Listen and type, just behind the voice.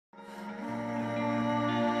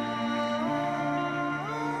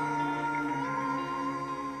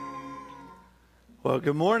Well,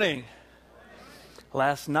 good morning.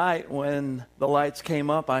 Last night when the lights came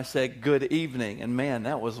up, I said good evening. And man,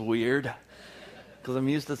 that was weird because I'm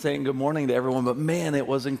used to saying good morning to everyone. But man, it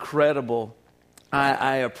was incredible.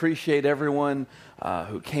 I appreciate everyone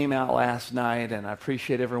who came out last night, and I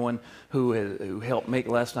appreciate everyone who helped make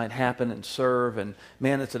last night happen and serve. And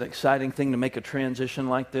man, it's an exciting thing to make a transition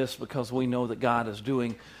like this because we know that God is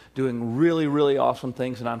doing really, really awesome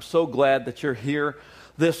things. And I'm so glad that you're here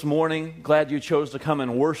this morning. Glad you chose to come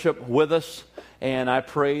and worship with us. And I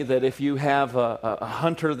pray that if you have a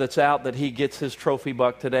hunter that's out, that he gets his trophy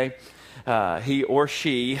buck today, he or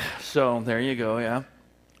she. So there you go, yeah.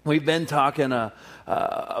 We've been talking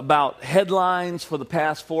about headlines for the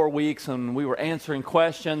past 4 weeks, and we were answering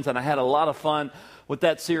questions, and I had a lot of fun with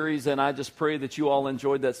that series, and I just pray that you all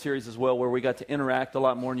enjoyed that series as well, where we got to interact a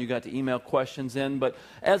lot more and you got to email questions in. But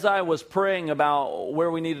as I was praying about where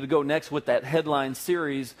we needed to go next with that headline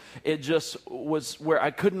series, it just was where I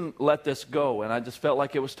couldn't let this go, and I just felt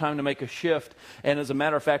like it was time to make a shift. And as a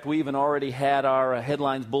matter of fact, we even already had our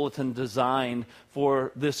headlines bulletin designed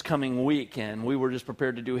for this coming week, and we were just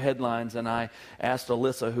prepared to do headlines. And I asked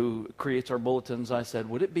Alyssa, who creates our bulletins, I said,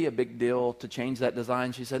 would it be a big deal to change that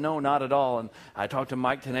design? She said, no, not at all. And I talked to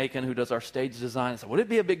Mike Tanakin, who does our stage design. I said, would it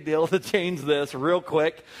be a big deal to change this real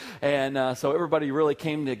quick? And so everybody really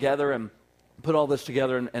came together and put all this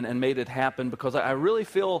together and made it happen, because I really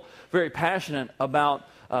feel very passionate about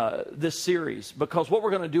this series, because what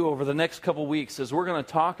we're going to do over the next couple weeks is we're going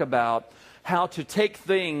to talk about how to take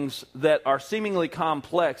things that are seemingly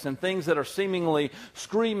complex and things that are seemingly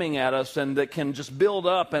screaming at us and that can just build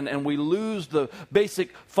up, and we lose the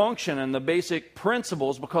basic function and the basic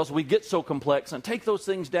principles because we get so complex, and take those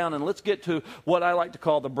things down, and let's get to what I like to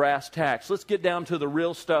call the brass tacks. Let's get down to the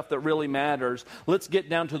real stuff that really matters. Let's get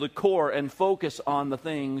down to the core and focus on the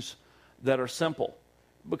things that are simple.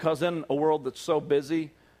 Because in a world that's so busy,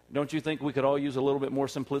 don't you think we could all use a little bit more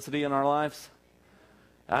simplicity in our lives?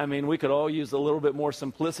 I mean, we could all use a little bit more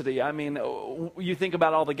simplicity. I mean, you think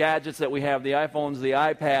about all the gadgets that we have, the iPhones, the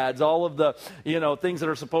iPads, all of the, things that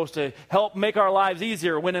are supposed to help make our lives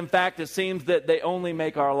easier, when in fact it seems that they only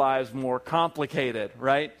make our lives more complicated,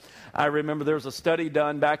 right? I remember there was a study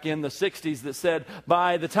done back in the 60s that said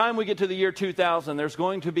by the time we get to the year 2000, there's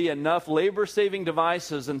going to be enough labor-saving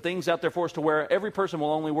devices and things out there for us to where every person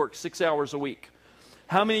will only work 6 hours a week.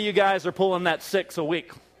 How many of you guys are pulling that 6 a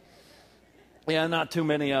week? Yeah, not too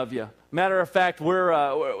many of you. Matter of fact,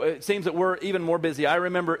 it seems that we're even more busy. I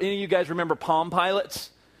remember, any of you guys remember Palm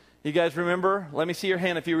Pilots? You guys remember? Let me see your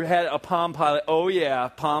hand if you had a Palm Pilot. Oh yeah,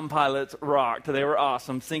 Palm Pilots rocked. They were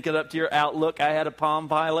awesome. Sync it up to your Outlook. I had a Palm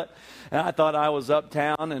Pilot, and I thought I was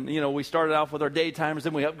uptown. And, we started off with our daytimers,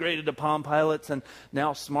 then we upgraded to Palm Pilots, and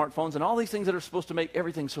now smartphones, and all these things that are supposed to make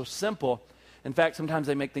everything so simple. In fact, sometimes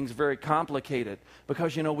they make things very complicated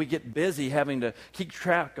because, we get busy having to keep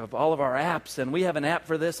track of all of our apps, and we have an app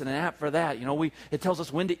for this and an app for that. It tells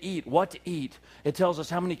us when to eat, what to eat. It tells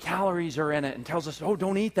us how many calories are in it and tells us, oh,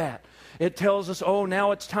 don't eat that. It tells us, oh,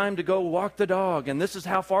 now it's time to go walk the dog, and this is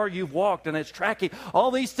how far you've walked, and it's tracking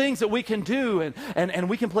all these things that we can do, and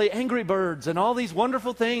we can play Angry Birds and all these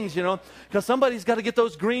wonderful things, because somebody's got to get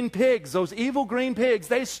those green pigs, those evil green pigs.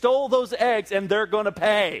 They stole those eggs, and they're going to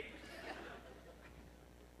pay.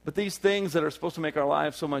 But these things that are supposed to make our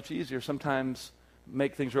lives so much easier sometimes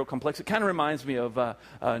make things real complex. It kind of reminds me of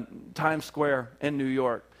Times Square in New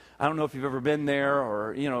York. I don't know if you've ever been there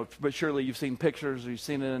or, but surely you've seen pictures or you've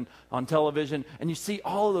seen it on television. And you see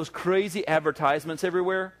all of those crazy advertisements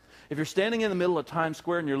everywhere. If you're standing in the middle of Times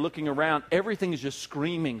Square and you're looking around, everything is just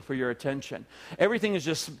screaming for your attention. Everything is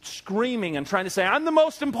just screaming and trying to say, I'm the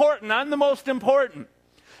most important, I'm the most important.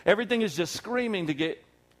 Everything is just screaming to get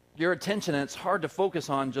your attention, and it's hard to focus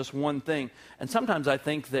on just one thing. And sometimes I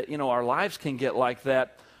think that, our lives can get like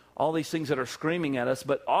that, all these things that are screaming at us,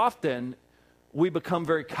 but often we become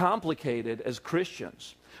very complicated as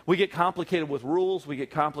Christians. We get complicated with rules, we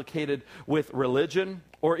get complicated with religion,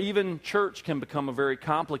 or even church can become a very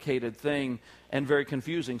complicated thing and very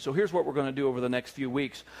confusing. So here's what we're going to do over the next few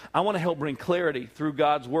weeks. I want to help bring clarity through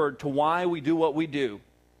God's Word to why we do what we do.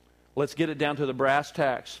 Let's get it down to the brass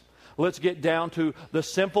tacks. Let's get down to the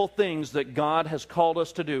simple things that God has called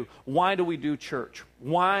us to do. Why do we do church?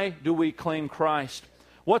 Why do we claim Christ?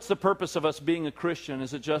 What's the purpose of us being a Christian?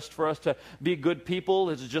 Is it just for us to be good people?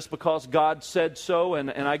 Is it just because God said so and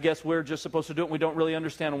I guess we're just supposed to do it and we don't really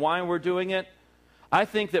understand why we're doing it? I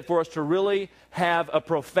think that for us to really have a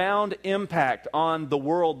profound impact on the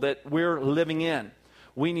world that we're living in,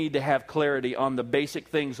 we need to have clarity on the basic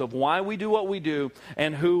things of why we do what we do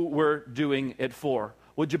and who we're doing it for.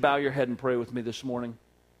 Would you bow your head and pray with me this morning?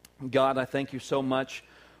 God, I thank you so much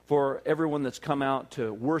for everyone that's come out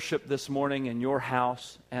to worship this morning in your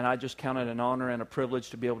house. And I just count it an honor and a privilege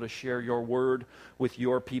to be able to share your word with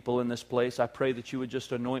your people in this place. I pray that you would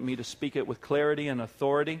just anoint me to speak it with clarity and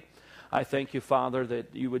authority. I thank you, Father,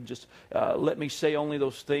 that you would just let me say only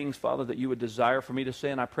those things, Father, that you would desire for me to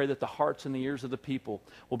say. And I pray that the hearts and the ears of the people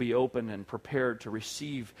will be open and prepared to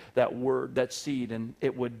receive that word, that seed, and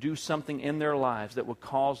it would do something in their lives that would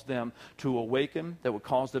cause them to awaken, that would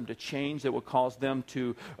cause them to change, that would cause them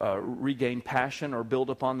to regain passion or build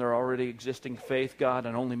upon their already existing faith, God,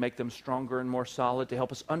 and only make them stronger and more solid, to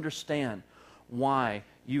help us understand why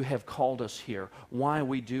you have called us here, why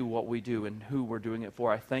we do what we do, and who we're doing it for.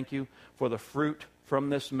 I thank you for the fruit from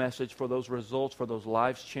this message, for those results, for those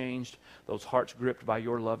lives changed, those hearts gripped by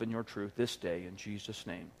your love and your truth this day. In Jesus'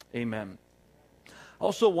 name, amen.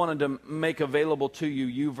 Also wanted to make available to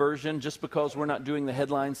you YouVersion. Just because we're not doing the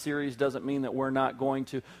headline series doesn't mean that we're not going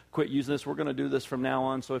to quit using this. We're going to do this from now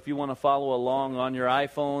on. So if you want to follow along on your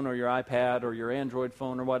iPhone or your iPad or your Android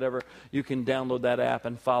phone or whatever, you can download that app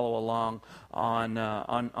and follow along on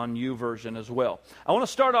YouVersion as well. I want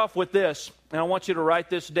to start off with this, and I want you to write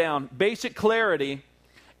this down. Basic clarity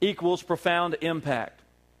equals profound impact.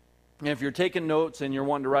 And if you're taking notes and you're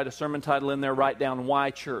wanting to write a sermon title in there, write down Why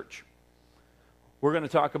Church. We're going to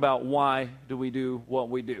talk about why do we do what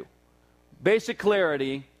we do. Basic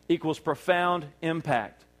clarity equals profound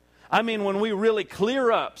impact. I mean, when we really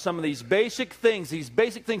clear up some of these basic things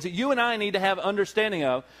that you and I need to have understanding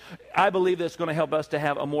of, I believe that's going to help us to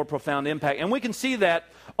have a more profound impact. And we can see that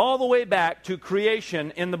all the way back to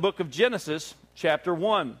creation in the book of Genesis, chapter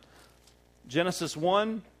 1. Genesis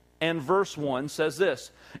 1 and verse 1 says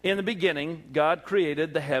this: "In the beginning, God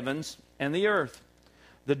created the heavens and the earth.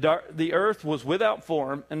 The earth was without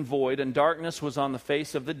form and void, and darkness was on the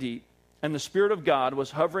face of the deep, and the Spirit of God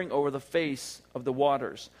was hovering over the face of the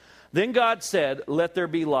waters. Then God said, 'Let there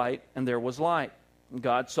be light,' and there was light. And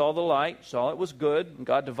God saw the light, saw it was good, and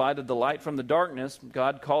God divided the light from the darkness.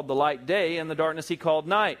 God called the light day, and the darkness he called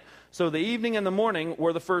night. So the evening and the morning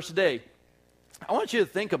were the first day." I want you to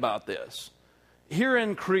think about this. Here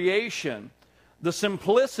in creation, the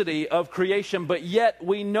simplicity of creation, but yet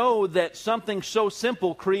we know that something so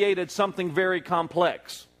simple created something very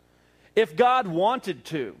complex. If God wanted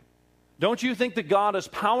to, don't you think that God is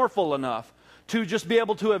powerful enough to just be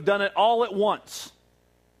able to have done it all at once?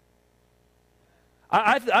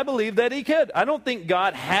 I believe that he could. I don't think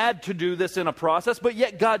God had to do this in a process, but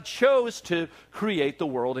yet God chose to create the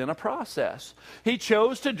world in a process. He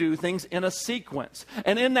chose to do things in a sequence.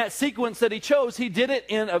 And in that sequence that he chose, he did it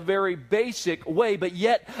in a very basic way, but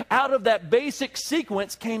yet out of that basic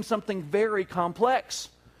sequence came something very complex.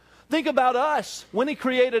 Think about us. When he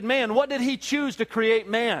created man, what did he choose to create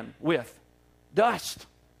man with? Dust.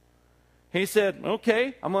 He said,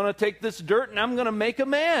 okay, I'm going to take this dirt and I'm going to make a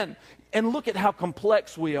man. And look at how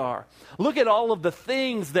complex we are. Look at all of the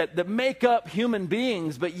things that make up human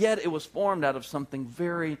beings, but yet it was formed out of something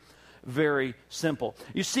very, very simple.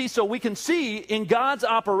 You see, so we can see in God's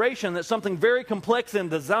operation that something very complex in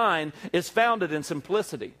design is founded in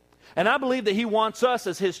simplicity. And I believe that he wants us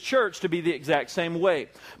as his church to be the exact same way.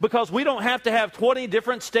 Because we don't have to have 20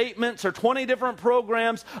 different statements or 20 different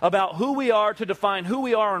programs about who we are to define who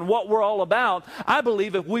we are and what we're all about. I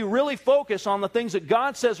believe if we really focus on the things that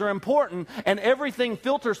God says are important and everything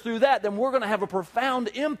filters through that, then we're going to have a profound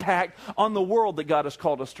impact on the world that God has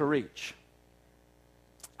called us to reach.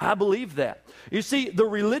 I believe that. You see, the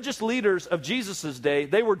religious leaders of Jesus' day,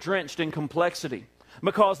 they were drenched in complexity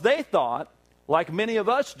because they thought, like many of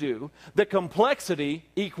us do, that complexity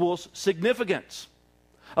equals significance.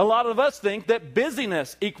 A lot of us think that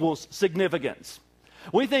busyness equals significance.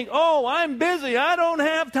 We think, oh, I'm busy. I don't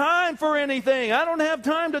have time for anything. I don't have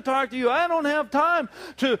time to talk to you. I don't have time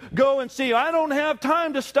to go and see you. I don't have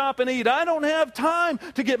time to stop and eat. I don't have time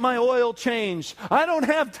to get my oil changed. I don't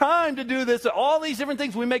have time to do this. All these different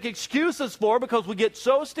things we make excuses for because we get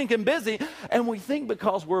so stinking busy, and we think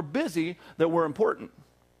because we're busy that we're important.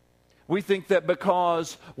 We think that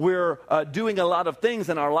because we're doing a lot of things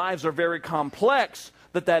and our lives are very complex,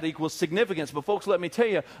 that equals significance. But folks, let me tell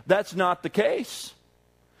you, that's not the case.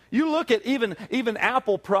 You look at even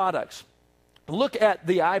Apple products. Look at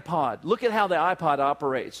the iPod. Look at how the iPod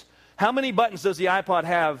operates. How many buttons does the iPod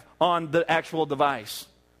have on the actual device?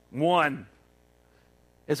 One.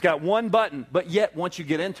 It's got one button, but yet once you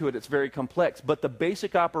get into it, it's very complex. But the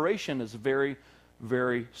basic operation is very,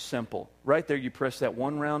 very simple. Right there, you press that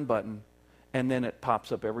one round button, and then it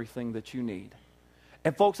pops up everything that you need.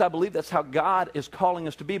 And folks, I believe that's how God is calling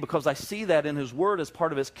us to be, because I see that in his word as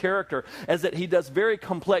part of his character, as that he does very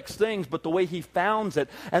complex things, but the way he founds it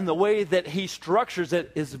and the way that he structures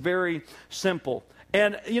it is very simple.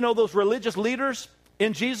 And you know, those religious leaders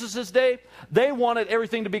in Jesus' day, they wanted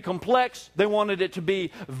everything to be complex. They wanted it to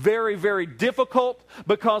be very, very difficult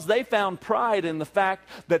because they found pride in the fact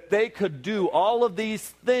that they could do all of these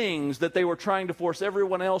things that they were trying to force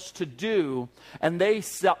everyone else to do. And they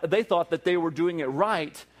thought that they were doing it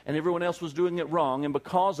right and everyone else was doing it wrong. And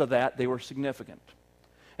because of that, they were significant.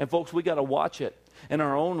 And folks, we got to watch it in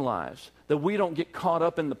our own lives, that we don't get caught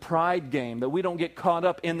up in the pride game, that we don't get caught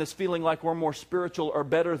up in this feeling like we're more spiritual or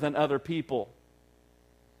better than other people.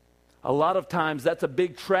 A lot of times that's a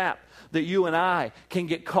big trap that you and I can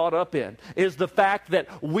get caught up in, is the fact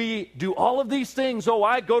that we do all of these things. Oh,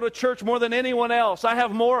 I go to church more than anyone else. I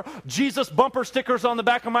have more Jesus bumper stickers on the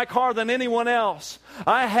back of my car than anyone else.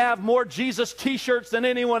 I have more Jesus t-shirts than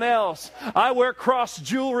anyone else. I wear cross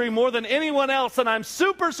jewelry more than anyone else, and I'm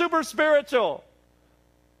super, super spiritual.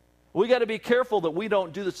 We got to be careful that we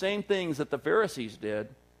don't do the same things that the Pharisees did,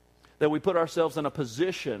 that we put ourselves in a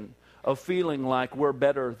position of feeling like we're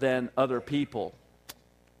better than other people.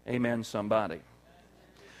 Amen, somebody.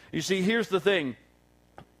 You see, here's the thing.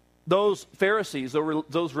 Those Pharisees,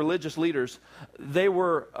 those religious leaders, they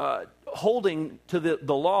were holding to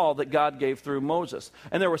the law that God gave through Moses.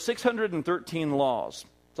 And there were 613 laws.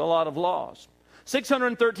 It's a lot of laws.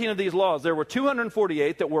 613 of these laws. There were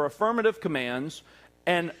 248 that were affirmative commands.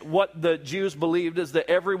 And what the Jews believed is that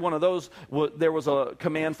every one of those, there was a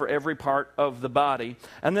command for every part of the body.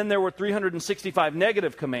 And then there were 365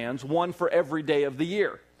 negative commands, one for every day of the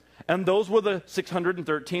year. And those were the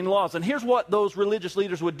 613 laws. And here's what those religious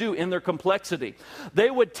leaders would do in their complexity. They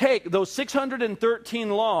would take those 613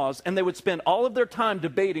 laws and they would spend all of their time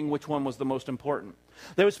debating which one was the most important.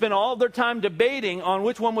 They would spend all of their time debating on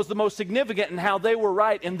which one was the most significant and how they were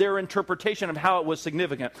right in their interpretation of how it was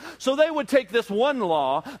significant. So they would take this one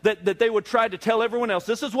law that they would try to tell everyone else,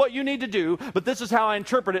 this is what you need to do, but this is how I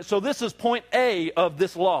interpret it. So this is point A of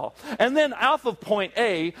this law. And then off of point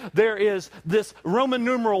A, there is this Roman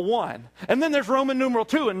numeral 1. And then there's Roman numeral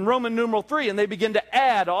 2 and Roman numeral 3. And they begin to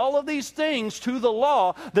add all of these things to the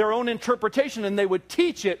law, their own interpretation, and they would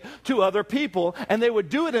teach it to other people. And they would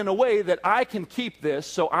do it in a way that I can keep this.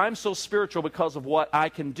 So I'm so spiritual because of what I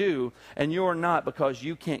can do, and you're not because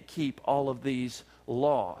you can't keep all of these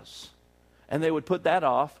laws. And they would put that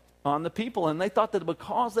off on the people, and they thought that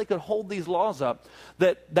because they could hold these laws up,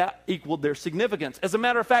 that equaled their significance. As a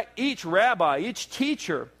matter of fact, each rabbi, each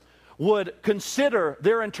teacher would consider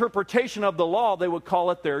their interpretation of the law, they would call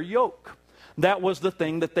it their yoke. That was the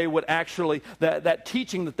thing that they would actually, that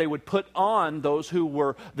teaching that they would put on those who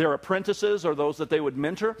were their apprentices or those that they would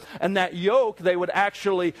mentor. And that yoke, they would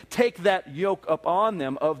actually take that yoke upon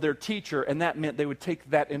them of their teacher. And that meant they would take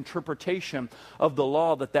that interpretation of the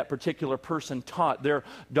law that particular person taught, their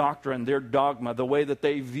doctrine, their dogma, the way that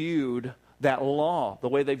they viewed that law, the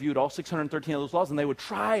way they viewed all 613 of those laws. And they would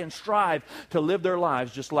try and strive to live their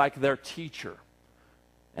lives just like their teacher.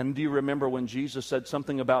 And do you remember when Jesus said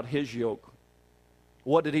something about his yoke?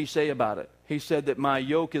 What did he say about it? He said that my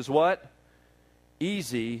yoke is what?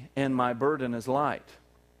 Easy and my burden is light.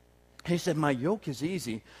 He said my yoke is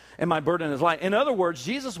easy and my burden is light. In other words,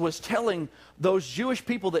 Jesus was telling those Jewish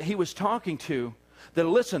people that he was talking to that,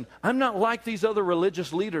 listen, I'm not like these other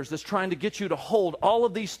religious leaders that's trying to get you to hold all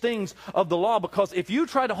of these things of the law, because if you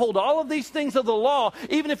try to hold all of these things of the law,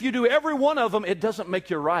 even if you do every one of them, it doesn't make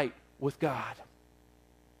you right with God.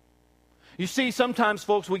 You see, sometimes,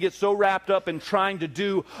 folks, we get so wrapped up in trying to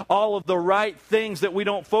do all of the right things that we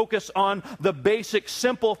don't focus on the basic,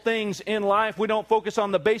 simple things in life. We don't focus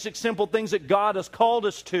on the basic, simple things that God has called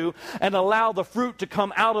us to and allow the fruit to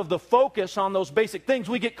come out of the focus on those basic things.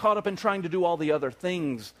 We get caught up in trying to do all the other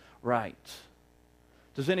things right.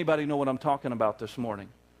 Does anybody know what I'm talking about this morning?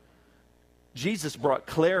 Jesus brought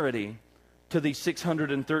clarity to these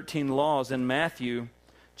 613 laws in Matthew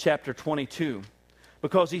chapter 22.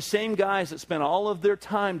 Because these same guys that spent all of their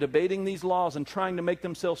time debating these laws and trying to make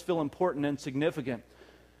themselves feel important and significant,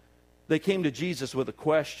 they came to Jesus with a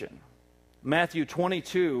question. Matthew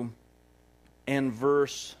 22 and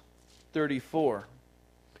verse 34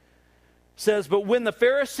 says, but when the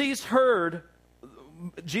Pharisees heard,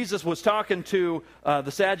 Jesus was talking to the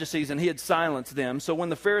Sadducees and he had silenced them. So when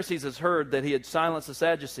the Pharisees had heard that he had silenced the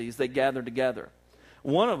Sadducees, they gathered together.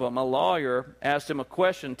 One of them, a lawyer, asked him a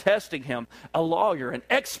question, testing him. A lawyer, an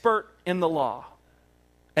expert in the law.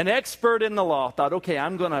 An expert in the law thought, okay,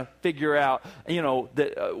 I'm going to figure out,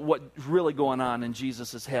 what's really going on in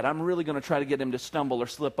Jesus' head. I'm really going to try to get him to stumble or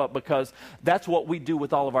slip up, because that's what we do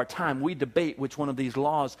with all of our time. We debate which one of these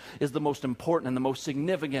laws is the most important and the most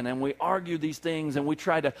significant, and we argue these things, and we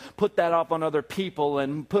try to put that off on other people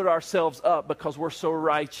and put ourselves up because we're so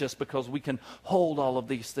righteous, because we can hold all of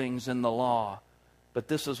these things in the law. But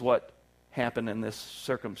this is what happened in this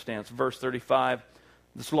circumstance. Verse 35,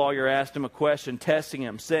 this lawyer asked him a question, testing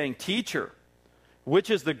him, saying, "Teacher, which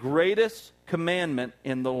is the greatest commandment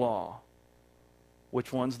in the law?"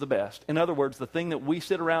 Which one's the best? In other words, the thing that we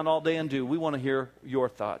sit around all day and do, we want to hear your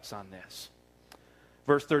thoughts on this.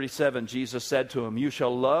 Verse 37, Jesus said to him, "You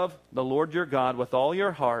shall love the Lord your God with all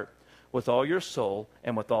your heart, with all your soul,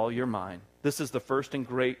 and with all your mind. This is the first and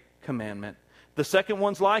great commandment. The second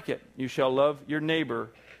one's like it. You shall love your neighbor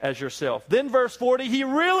as yourself." Then verse 40, he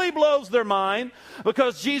really blows their mind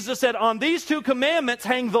because Jesus said, "On these two commandments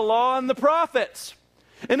hang the law and the prophets."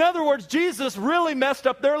 In other words, Jesus really messed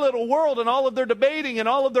up their little world and all of their debating and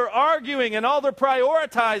all of their arguing and all their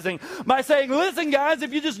prioritizing by saying, "Listen, guys,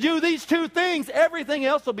 if you just do these two things, everything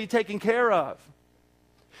else will be taken care of."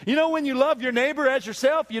 You know, when you love your neighbor as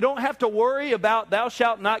yourself, you don't have to worry about "thou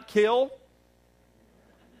shalt not kill."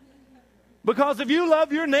 Because if you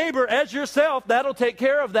love your neighbor as yourself, that'll take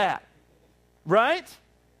care of that. Right?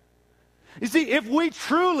 You see, if we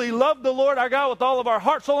truly love the Lord our God with all of our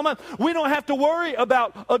heart, soul, and mind, we don't have to worry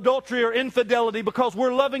about adultery or infidelity because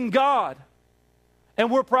we're loving God. And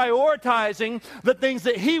we're prioritizing the things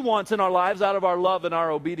that He wants in our lives out of our love and our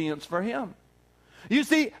obedience for Him. You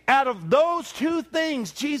see, out of those two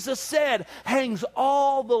things, Jesus said, hangs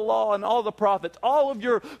all the law and all the prophets, all of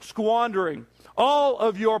your squandering, all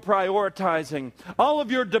of your prioritizing, all of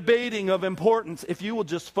your debating of importance. If you will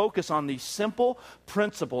just focus on these simple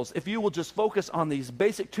principles, if you will just focus on these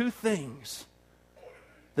basic two things,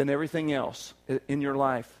 then everything else in your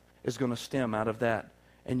life is going to stem out of that.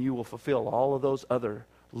 And you will fulfill all of those other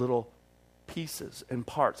little pieces and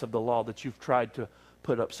parts of the law that you've tried to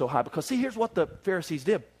put up so high. Because see, here's what the Pharisees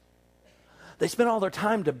did. They spent all their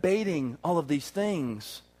time debating all of these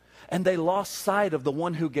things, and they lost sight of the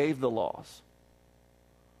one who gave the laws.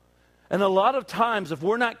 And a lot of times, if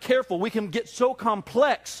we're not careful, we can get so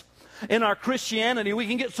complex in our Christianity, we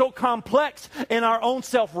can get so complex in our own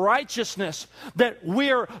self-righteousness that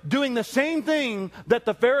we're doing the same thing that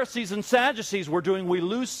the Pharisees and Sadducees were doing. We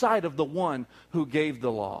lose sight of the one who gave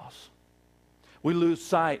the laws. We lose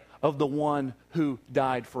sight of the one who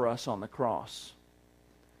died for us on the cross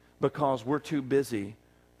because we're too busy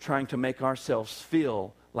trying to make ourselves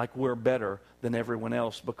feel like we're better than everyone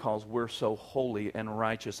else because we're so holy and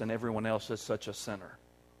righteous and everyone else is such a sinner.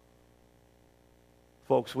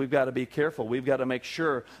 Folks, we've got to be careful. We've got to make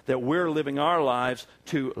sure that we're living our lives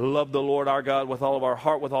to love the Lord our God with all of our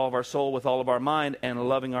heart, with all of our soul, with all of our mind, and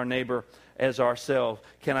loving our neighbor as ourselves.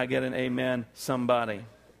 Can I get an amen, somebody?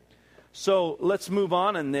 So let's move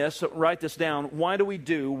on in this. Write this down. Why do we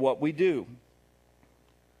do what we do?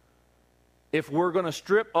 If we're going to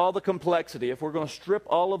strip all the complexity, if we're going to strip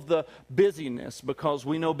all of the busyness, because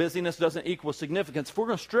we know busyness doesn't equal significance, if we're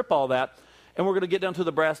going to strip all that, and we're going to get down to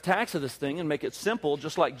the brass tacks of this thing and make it simple,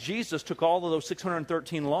 just like Jesus took all of those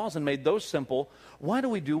 613 laws and made those simple, why do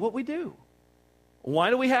we do what we do? Why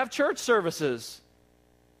do we have church services?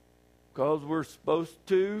 Because we're supposed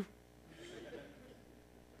to.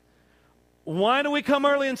 Why do we come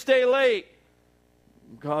early and stay late?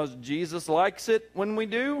 Because Jesus likes it when we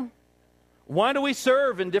do. Why do we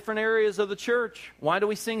serve in different areas of the church? Why do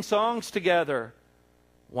we sing songs together?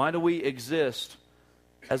 Why do we exist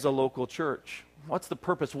as a local church? What's the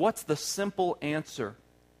purpose? What's the simple answer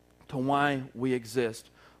to why we exist?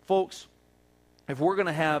 Folks, if we're going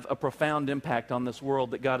to have a profound impact on this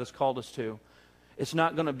world that God has called us to, it's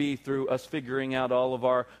not going to be through us figuring out all of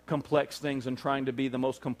our complex things and trying to be the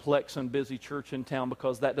most complex and busy church in town,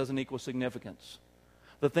 because that doesn't equal significance.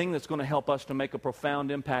 The thing that's going to help us to make a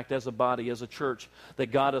profound impact as a body, as a church,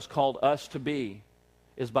 that God has called us to be,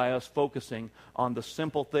 is by us focusing on the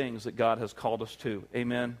simple things that God has called us to.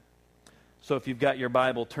 Amen? So if you've got your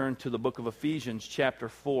Bible, turn to the book of Ephesians chapter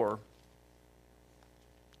 4.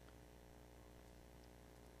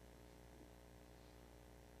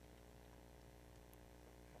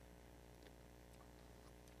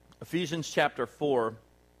 Ephesians chapter 4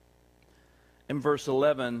 and verse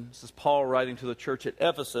 11, this is Paul writing to the church at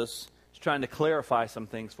Ephesus. He's trying to clarify some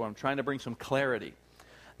things for them, trying to bring some clarity.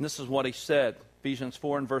 And this is what he said, Ephesians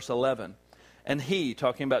 4 and verse 11. "And he,"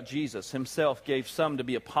 talking about Jesus, "himself gave some to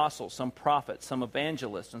be apostles, some prophets, some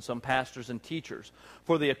evangelists, and some pastors and teachers,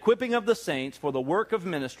 for the equipping of the saints, for the work of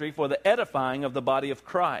ministry, for the edifying of the body of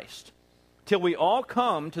Christ, till we all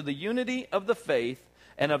come to the unity of the faith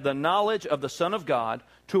and of the knowledge of the Son of God,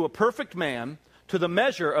 to a perfect man, to the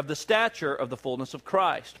measure of the stature of the fullness of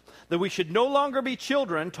Christ, that we should no longer be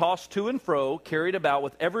children tossed to and fro, carried about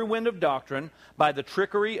with every wind of doctrine, by the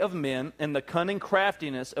trickery of men and the cunning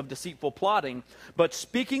craftiness of deceitful plotting, but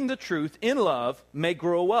speaking the truth in love, may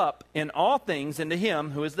grow up in all things into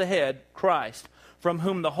Him who is the head, Christ, from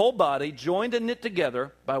whom the whole body, joined and knit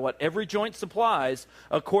together by what every joint supplies,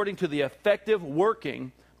 according to the effective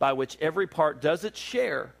working by which every part does its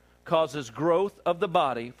share, causes growth of the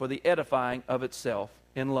body for the edifying of itself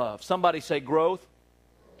in love. Somebody say growth.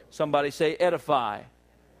 Somebody say edify.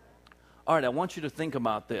 All right, I want you to think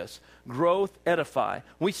about this. Growth, edify.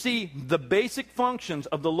 We see the basic functions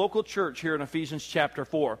of the local church here in Ephesians chapter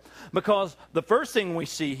 4. Because the first thing we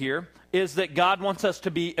see here is that God wants us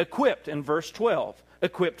to be equipped in verse 12.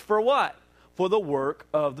 Equipped for what? For the work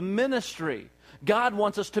of the ministry. God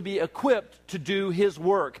wants us to be equipped to do His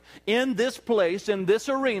work in this place, in this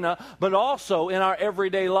arena, but also in our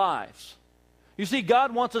everyday lives. You see,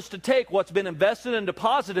 God wants us to take what's been invested and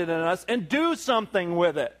deposited in us and do something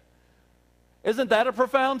with it. Isn't that a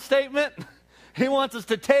profound statement? He wants us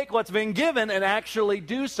to take what's been given and actually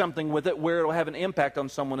do something with it where it will have an impact on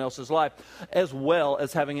someone else's life as well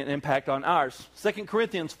as having an impact on ours. 2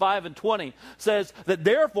 Corinthians 5:20 says that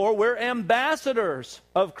therefore we're ambassadors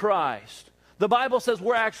of Christ. The Bible says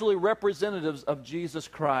we're actually representatives of Jesus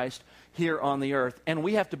Christ here on the earth. And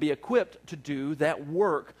we have to be equipped to do that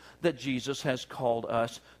work that Jesus has called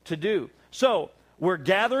us to do. So we're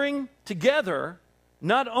gathering together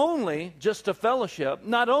not only just to fellowship,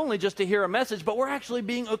 not only just to hear a message, but we're actually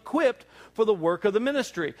being equipped for the work of the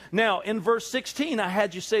ministry. Now, in verse 16, I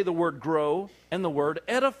had you say the word grow and the word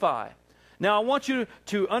edify. Now, I want you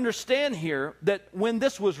to understand here that when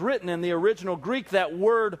this was written in the original Greek, that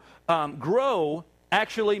word grow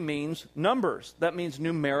actually means numbers. That means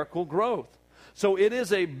numerical growth. So it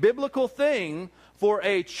is a biblical thing for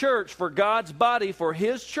a church, for God's body, for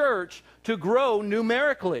His church to grow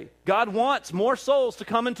numerically. God wants more souls to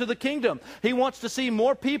come into the kingdom. He wants to see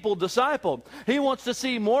more people discipled. He wants to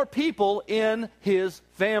see more people in His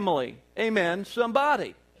family. Amen,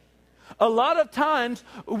 somebody. A lot of times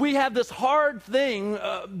we have this hard thing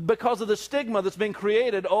because of the stigma that's been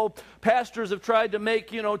created. Oh, pastors have tried to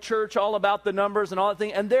make, church all about the numbers and all that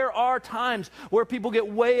thing. And there are times where people get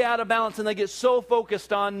way out of balance and they get so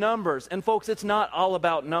focused on numbers. And folks, it's not all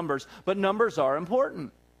about numbers, but numbers are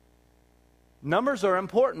important. Numbers are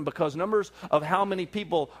important because numbers of how many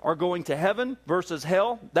people are going to heaven versus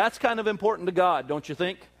hell, that's kind of important to God, don't you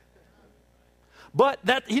think? But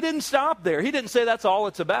He didn't stop there. He didn't say that's all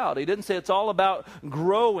it's about. He didn't say it's all about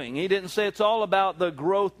growing. He didn't say it's all about the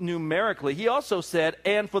growth numerically. He also said,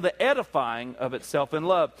 and for the edifying of itself in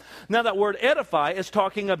love. Now that word edify is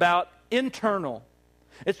talking about internal.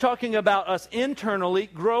 It's talking about us internally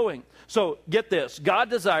growing. So get this. God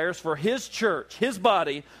desires for His church, His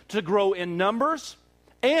body, to grow in numbers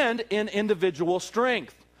and in individual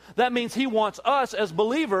strength. That means He wants us as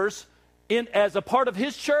believers, as a part of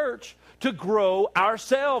His church, to grow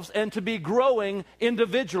ourselves and to be growing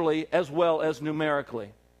individually as well as numerically.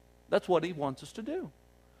 That's what He wants us to do.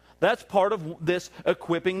 That's part of this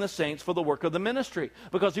equipping the saints for the work of the ministry,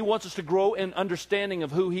 because He wants us to grow in understanding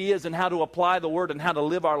of who He is and how to apply the Word and how to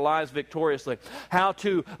live our lives victoriously, how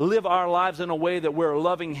to live our lives in a way that we're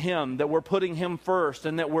loving Him, that we're putting Him first,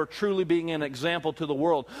 and that we're truly being an example to the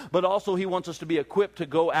world. But also He wants us to be equipped to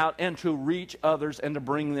go out and to reach others and to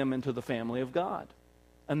bring them into the family of God.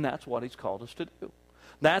 And that's what He's called us to do.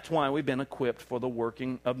 That's why we've been equipped for the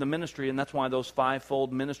working of the ministry, and that's why those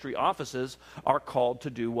fivefold ministry offices are called to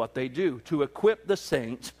do what they do, to equip the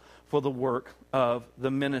saints for the work of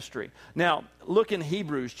the ministry. Now, look in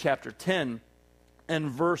Hebrews chapter 10 and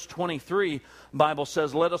verse 23. The Bible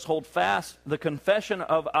says, let us hold fast the confession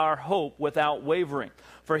of our hope without wavering,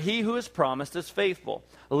 for He who has promised is faithful.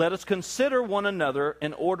 Let us consider one another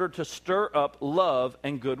in order to stir up love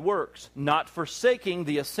and good works, not forsaking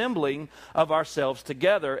the assembling of ourselves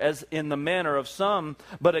together, as in the manner of some,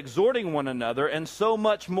 but exhorting one another, and so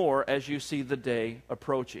much more as you see the day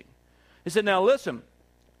approaching. He said, now listen,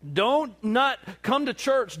 don't not come to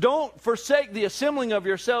church. Don't forsake the assembling of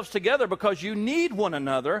yourselves together, because you need one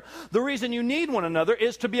another. The reason you need one another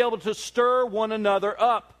is to be able to stir one another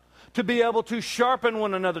up, to be able to sharpen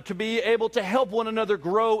one another, to be able to help one another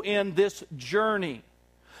grow in this journey.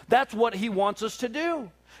 That's what He wants us to do.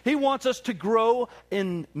 He wants us to grow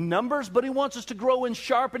in numbers, but He wants us to grow in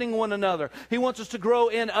sharpening one another. He wants us to grow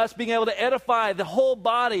in us being able to edify the whole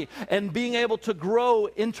body and being able to grow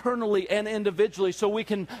internally and individually so we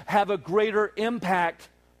can have a greater impact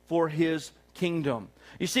for His kingdom.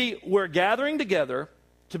 You see, we're gathering together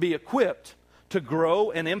to be equipped to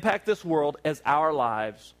grow and impact this world as our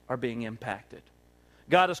lives are being impacted.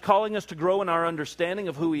 God is calling us to grow in our understanding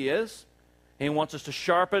of who He is. He wants us to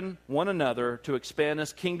sharpen one another to expand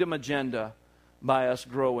His kingdom agenda by us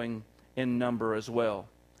growing in number as well.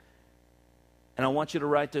 And I want you to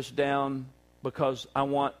write this down, because I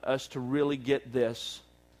want us to really get this.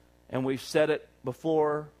 And we've said it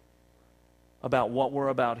before about what we're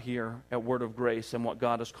about here at Word of Grace and what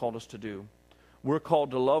God has called us to do. We're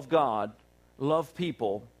called to love God, love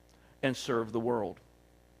people, and serve the world.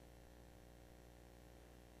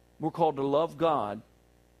 We're called to love God,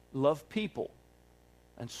 love people,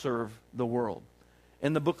 and serve the world.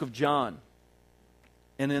 In the book of John,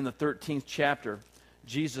 and in the 13th chapter,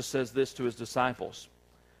 Jesus says this to his disciples.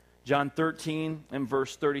 John 13 and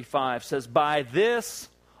verse 35 says, "By this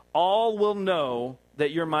all will know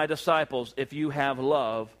that you're my disciples if you have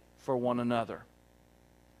love for one another."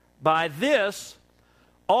 By this,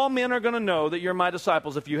 all men are going to know that you're my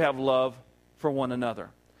disciples if you have love for one another.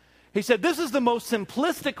 He said, this is the most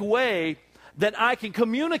simplistic way that I can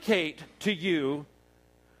communicate to you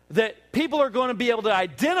that people are going to be able to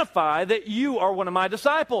identify that you are one of my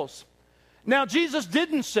disciples. Now, Jesus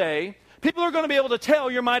didn't say, people are going to be able to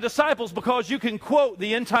tell you're my disciples because you can quote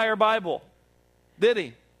the entire Bible. Did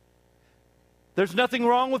he? There's nothing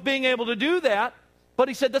wrong with being able to do that, but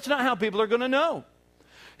he said that's not how people are going to know.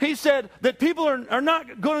 He said that people are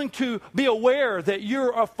not going to be aware that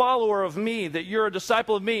you're a follower of me, that you're a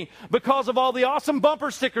disciple of me, because of all the awesome bumper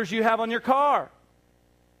stickers you have on your car.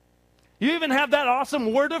 You even have that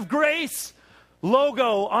awesome Word of Grace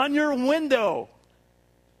logo on your window.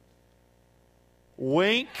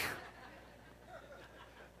 Wink.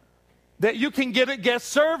 That you can get at guest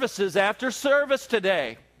services after service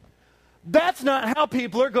today. That's not how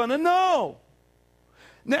people are going to know.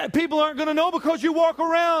 Now, people aren't going to know because you walk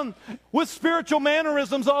around with spiritual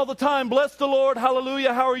mannerisms all the time. Bless the Lord.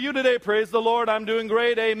 Hallelujah. How are you today? Praise the Lord. I'm doing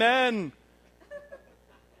great. Amen.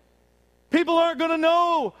 People aren't going to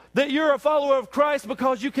know that you're a follower of Christ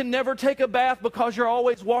because you can never take a bath because you're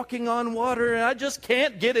always walking on water. And I just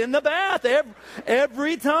can't get in the bath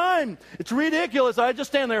every time. It's ridiculous. I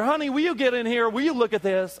just stand there. Honey, will you get in here? Will you look at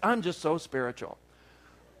this? I'm just so spiritual.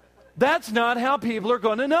 That's not how people are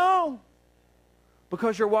going to know.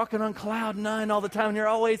 Because you're walking on cloud nine all the time and you're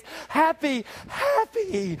always happy,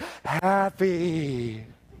 happy, happy.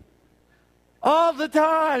 All the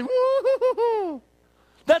time. Woo-hoo-hoo-hoo.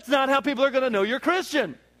 That's not how people are going to know you're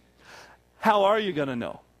Christian. How are you going to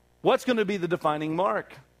know? What's going to be the defining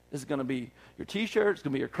mark? Is it going to be your t-shirt? Is it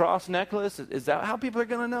going to be your cross necklace? Is that how people are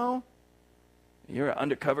going to know? You're an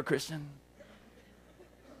undercover Christian?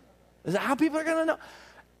 Is that how people are going to know?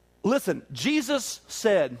 Listen, Jesus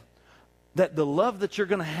said that the love that you're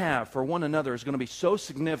going to have for one another is going to be so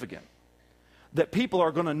significant that people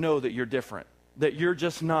are going to know that you're different, that you're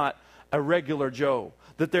just not a regular Joe,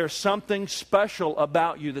 that there's something special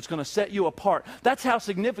about you that's going to set you apart. That's how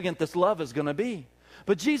significant this love is going to be.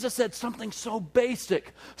 But Jesus said something so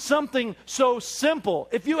basic, something so simple.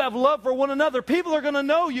 If you have love for one another, people are going to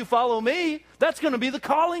know you follow me. That's going to be the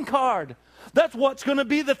calling card. That's what's going to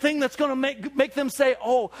be the thing that's going to make them say,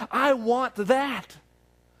 oh, I want that.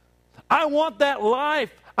 I want that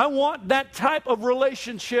life. I want that type of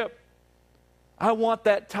relationship. I want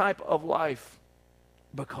that type of life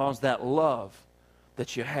because that love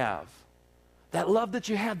that you have, that love that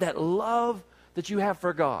you have, that love that you have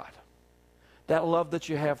for God, that love that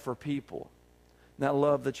you have for people, that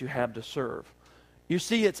love that you have to serve. You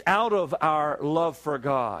see, it's out of our love for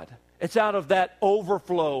God. It's out of that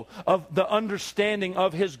overflow of the understanding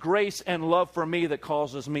of His grace and love for me that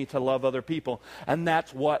causes me to love other people. And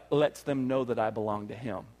that's what lets them know that I belong to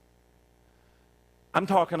Him. I'm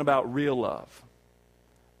talking about real love.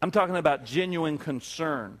 I'm talking about genuine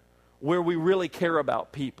concern where we really care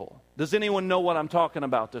about people. Does anyone know what I'm talking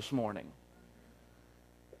about this morning?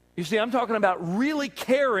 You see, I'm talking about really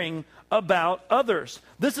caring about others.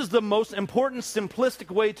 This is the most important, simplistic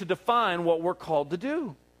way to define what we're called to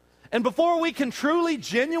do. And before we can truly,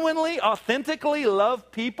 genuinely, authentically love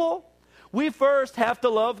people, we first have to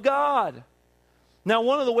love God. Now,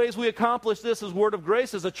 one of the ways we accomplish this as Word of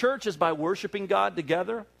Grace as a church is by worshiping God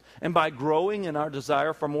together and by growing in our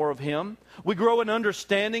desire for more of Him. We grow in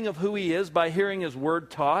understanding of who He is by hearing His Word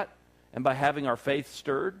taught and by having our faith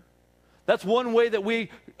stirred. That's one way that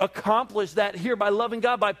we accomplish that here, by loving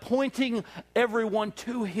God, by pointing everyone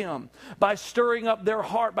to Him, by stirring up their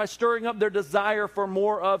heart, by stirring up their desire for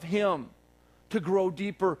more of Him, to grow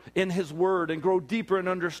deeper in His Word and grow deeper in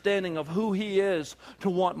understanding of who He is, to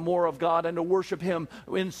want more of God and to worship Him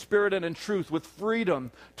in spirit and in truth with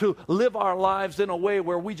freedom, to live our lives in a way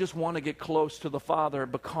where we just want to get close to the Father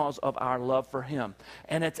because of our love for Him.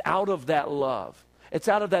 And it's out of that love. It's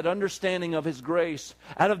out of that understanding of His grace,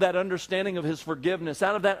 out of that understanding of His forgiveness,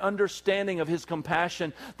 out of that understanding of His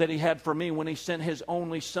compassion that He had for me when He sent His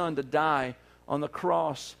only Son to die on the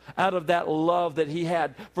cross, out of that love that He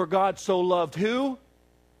had. For God so loved who?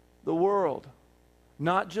 The world.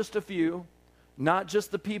 Not just a few, Not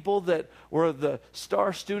just the people that were the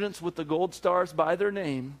star students with the gold stars by their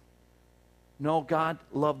name. No, God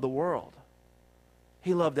loved the world.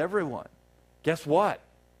 He loved everyone. Guess what?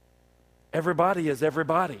 Everybody is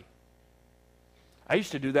everybody. I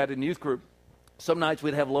used to do that in youth group. Some nights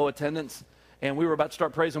we'd have low attendance, and we were about to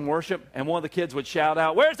start praise and worship, and one of the kids would shout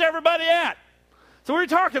out, "Where's everybody at?" So what are you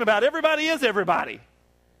talking about? Everybody is everybody.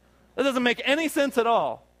 That doesn't make any sense at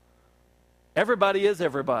all. Everybody is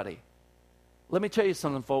everybody. Let me tell you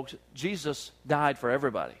something, folks. Jesus died for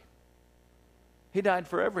everybody. He died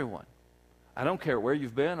for everyone. I don't care where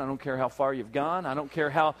you've been. I don't care how far you've gone. I don't care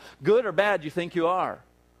how good or bad you think you are.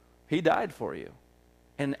 He died for you.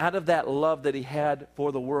 And out of that love that he had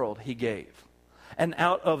for the world, he gave. And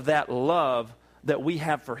out of that love that we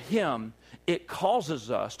have for him, it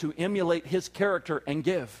causes us to emulate his character and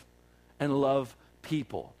give and love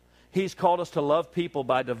people. He's called us to love people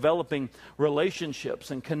by developing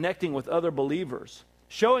relationships and connecting with other believers,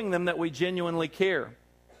 showing them that we genuinely care.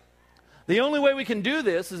 The only way we can do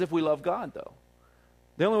this is if we love God, though.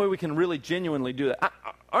 The only way we can really genuinely do that.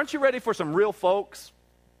 Aren't you ready for some real folks?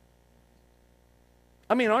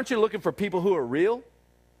 I mean, aren't you looking for people who are real?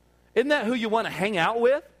 Isn't that who you want to hang out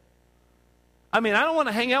with? I mean, I don't want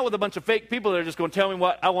to hang out with a bunch of fake people that are just going to tell me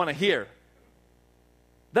what I want to hear.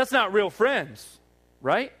 That's not real friends,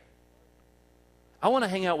 right? I want to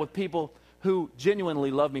hang out with people who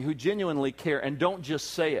genuinely love me, who genuinely care, and don't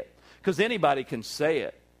just say it. Because anybody can say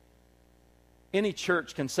it. Any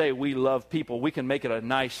church can say we love people. We can make it a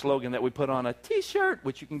nice slogan that we put on a t-shirt,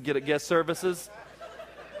 which you can get at guest services.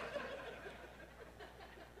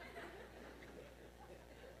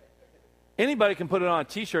 Anybody can put it on a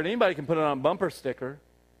t-shirt. Anybody can put it on a bumper sticker.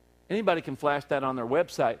 Anybody can flash that on their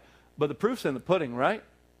website. But the proof's in the pudding, right?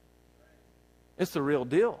 It's the real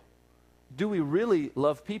deal. Do we really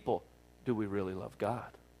love people? Do we really love God?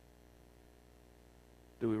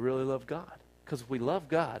 Do we really love God? Because if we love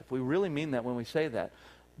God, if we really mean that when we say that,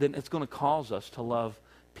 then it's going to cause us to love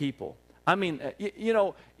people. I mean,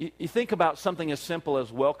 you think about something as simple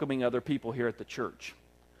as welcoming other people here at the church.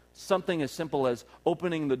 Something as simple as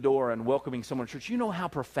opening the door and welcoming someone to church. You know how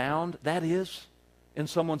profound that is in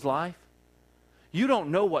someone's life? You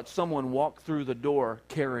don't know what someone walked through the door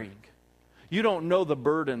carrying. You don't know the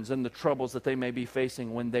burdens and the troubles that they may be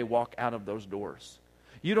facing when they walk out of those doors.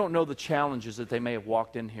 You don't know the challenges that they may have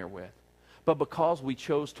walked in here with. But because we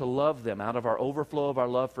chose to love them out of our overflow of our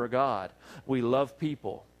love for God, we love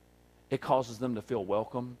people. It causes them to feel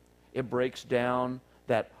welcome. It breaks down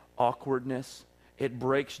that awkwardness. It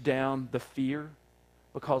breaks down the fear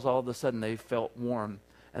because all of a sudden they felt warm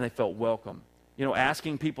and they felt welcome. You know,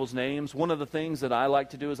 asking people's names. One of the things that I like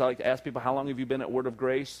to do is I like to ask people, how long have you been at Word of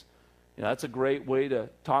Grace? You know, that's a great way to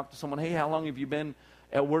talk to someone. Hey, how long have you been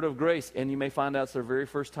at Word of Grace? And you may find out it's their very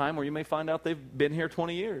first time, or you may find out they've been here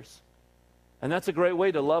 20 years. And that's a great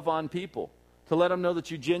way to love on people, to let them know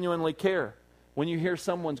that you genuinely care. When you hear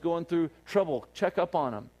someone's going through trouble, check up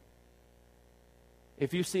on them.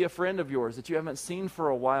 If you see a friend of yours that you haven't seen for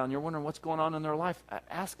a while and you're wondering what's going on in their life,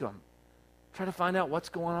 ask them. Try to find out what's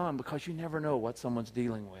going on, because you never know what someone's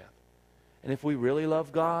dealing with. And if we really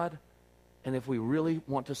love God, and if we really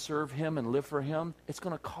want to serve him and live for him, it's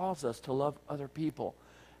going to cause us to love other people.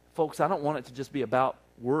 Folks, I don't want it to just be about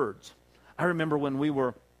words. I remember when we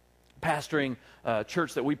were pastoring a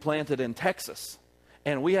church that we planted in Texas,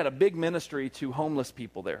 and we had a big ministry to homeless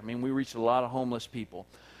people there. I mean, we reached a lot of homeless people.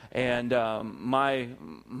 And my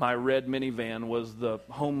red minivan was the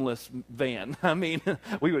homeless van. I mean,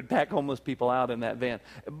 we would pack homeless people out in that van.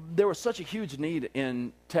 There was such a huge need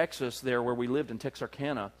in Texas there where we lived, in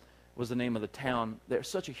Texarkana was the name of the town. There's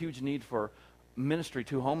such a huge need for ministry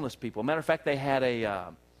to homeless people. Matter of fact, they had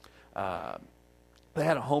a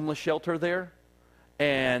homeless shelter there,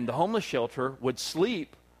 and the homeless shelter would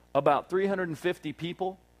sleep about 350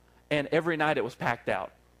 people, and every night it was packed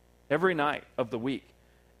out, every night of the week.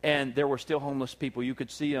 And there were still homeless people. You could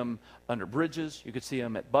see them under bridges. You could see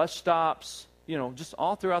them at bus stops, you know, just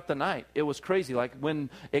all throughout the night. It was crazy. Like when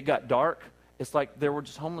it got dark, it's like there were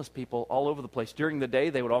just homeless people all over the place. During the day,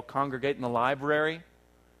 they would all congregate in the library.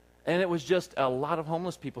 And it was just a lot of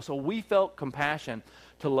homeless people. So we felt compassion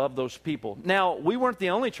to love those people. Now, we weren't the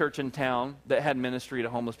only church in town that had ministry to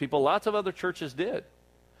homeless people. Lots of other churches did.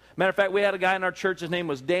 Matter of fact, we had a guy in our church, his name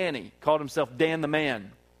was Danny, called himself Dan the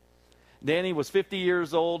Man. Danny was 50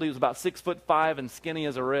 years old. He was about 6'5" and skinny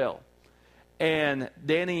as a rail. And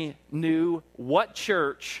Danny knew what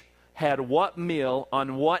church had what meal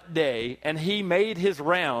on what day, and he made his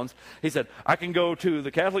rounds. He said, I can go to the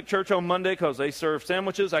Catholic Church on Monday because they serve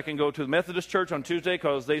sandwiches. I can go to the Methodist Church on Tuesday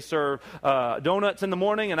because they serve donuts in the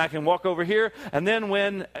morning, and I can walk over here. And then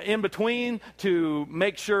when in between, to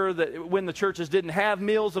make sure that when the churches didn't have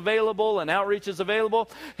meals available and outreaches available,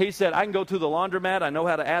 he said, I can go to the laundromat. I know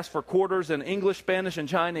how to ask for quarters in English, Spanish, and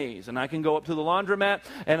Chinese. And I can go up to the laundromat,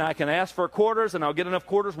 and I can ask for quarters, and I'll get enough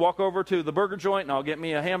quarters, walk over to the burger joint, and I'll get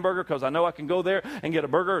me a hamburger because I know I can go there and get a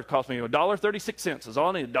burger. It costs me $1.36. Is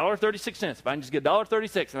all I need, $1.36. If I can just get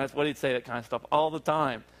 $1.36, and that's what he'd say, that kind of stuff all the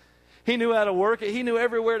time. He knew how to work it. He knew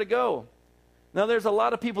everywhere to go. Now, there's a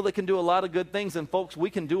lot of people that can do a lot of good things, and folks, we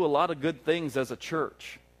can do a lot of good things as a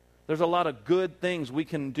church. There's a lot of good things we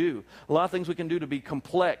can do. A lot of things we can do to be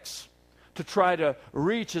complex, to try to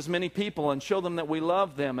reach as many people and show them that we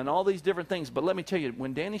love them and all these different things. But let me tell you,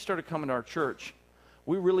 when Danny started coming to our church,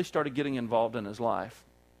 we really started getting involved in his life.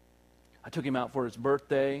 I took him out for his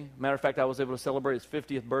birthday. Matter of fact, I was able to celebrate his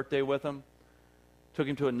 50th birthday with him. Took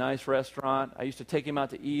him to a nice restaurant. I used to take him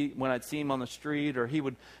out to eat when I'd see him on the street, or he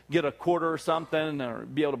would get a quarter or something, or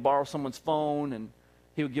be able to borrow someone's phone, and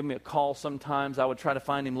he would give me a call sometimes. I would try to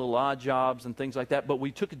find him little odd jobs and things like that. But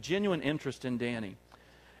we took a genuine interest in Danny.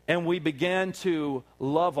 And we began to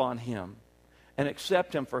love on him and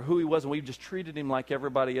accept him for who he was, and we just treated him like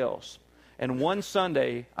everybody else. And one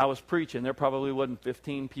Sunday, I was preaching. There probably wasn't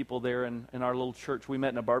 15 people there in our little church. We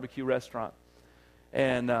met in a barbecue restaurant,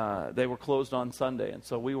 and they were closed on Sunday. And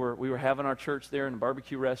so we were having our church there in a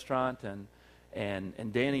barbecue restaurant,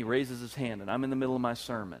 and Danny raises his hand, and I'm in the middle of my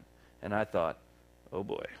sermon. And I thought, oh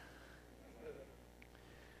boy,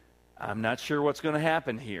 I'm not sure what's going to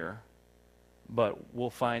happen here, but we'll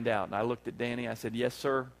find out. And I looked at Danny. I said, yes,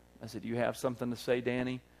 sir. I said, you have something to say,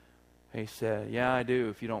 Danny? He said, yeah, I do.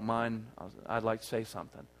 If you don't mind, I'd like to say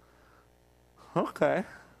something. Okay.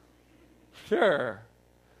 Sure.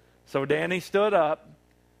 So Danny stood up,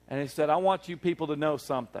 and he said, I want you people to know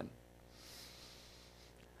something.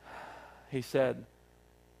 He said,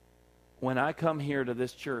 when I come here to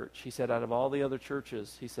this church, he said, out of all the other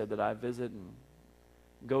churches, he said, that I visit and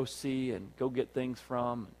go see and go get things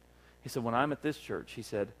from, he said, when I'm at this church, he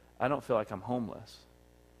said, I don't feel like I'm homeless.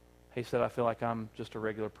 He said, I feel like I'm just a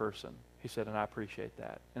regular person. He said, and I appreciate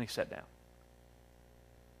that. And he sat down.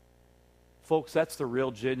 Folks, that's the real,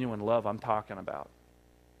 genuine love I'm talking about.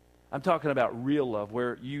 I'm talking about real love,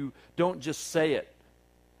 where you don't just say it,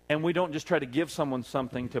 and we don't just try to give someone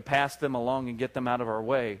something to pass them along and get them out of our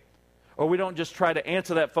way. Or we don't just try to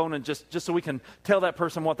answer that phone and just so we can tell that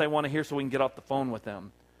person what they want to hear so we can get off the phone with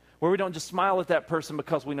them. Where we don't just smile at that person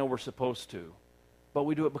because we know we're supposed to, but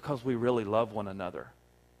we do it because we really love one another.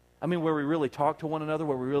 I mean, where we really talk to one another,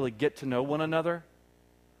 where we really get to know one another.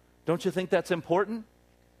 Don't you think that's important?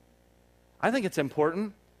 I think it's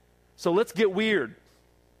important. So let's get weird.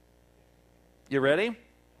 You ready?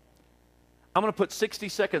 I'm going to put 60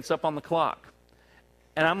 seconds up on the clock,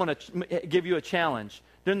 and I'm going to give you a challenge.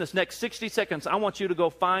 During this next 60 seconds, I want you to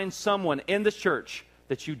go find someone in this church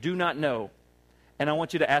that you do not know, and I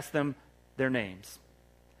want you to ask them their names.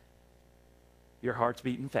 Your heart's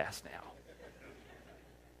beating fast now.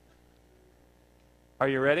 Are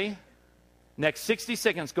you ready? Next 60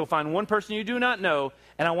 seconds, go find one person you do not know,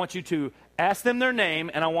 and I want you to ask them their name,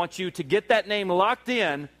 and I want you to get that name locked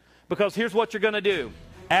in, because here's what you're going to do.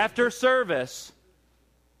 After service,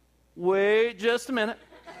 wait just a minute.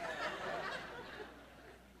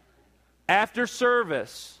 After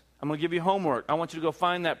service, I'm going to give you homework. I want you to go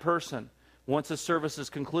find that person once the service is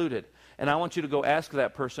concluded, and I want you to go ask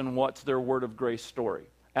that person what's their Word of Grace story.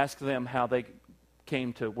 Ask them how they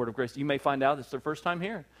came to Word of Grace. You may find out it's their first time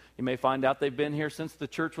here. You may find out they've been here since the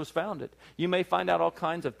church was founded. You may find out all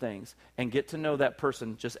kinds of things and get to know that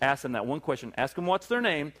person. Just ask them that one question. Ask them what's their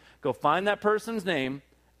name. Go find that person's name,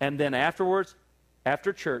 and then afterwards,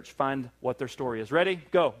 after church, find what their story is. Ready?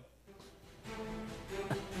 Go.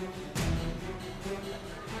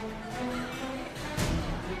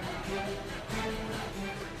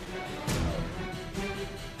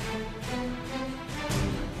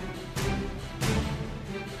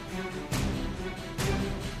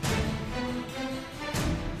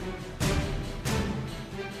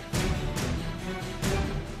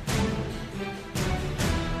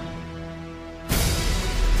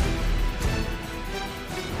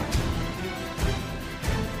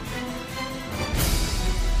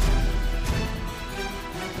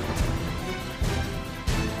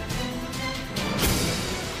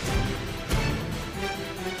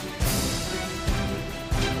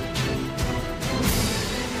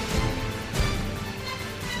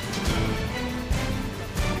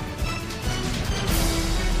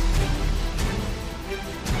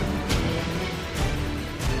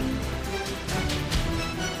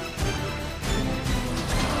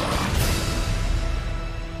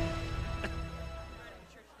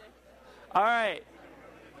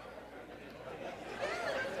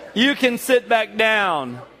 You can sit back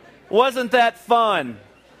down. Wasn't that fun?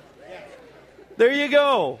 There you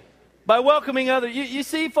go. By welcoming others. You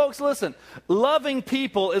see, folks, listen. Loving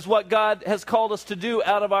people is what God has called us to do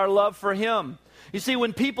out of our love for Him. You see,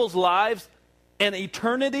 when people's lives and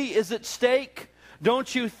eternity is at stake,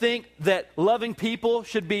 don't you think that loving people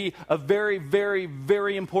should be a very, very,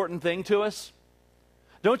 very important thing to us?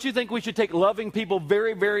 Don't you think we should take loving people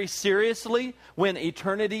very, very seriously when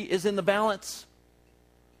eternity is in the balance?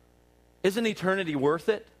 Isn't eternity worth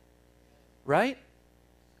it? Right?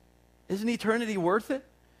 Isn't eternity worth it?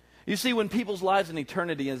 You see, when people's lives and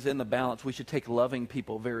eternity is in the balance, we should take loving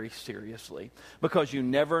people very seriously, because you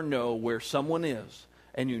never know where someone is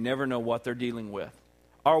and you never know what they're dealing with.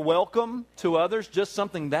 Our welcome to others, just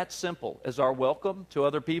something that simple as our welcome to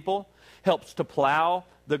other people, helps to plow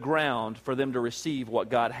the ground for them to receive what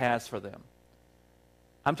God has for them.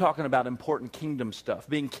 I'm talking about important kingdom stuff,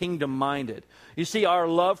 being kingdom-minded. You see, our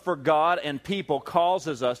love for God and people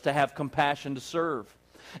causes us to have compassion to serve.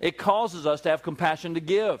 It causes us to have compassion to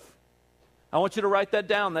give. I want you to write that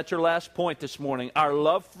down. That's your last point this morning. Our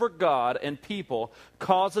love for God and people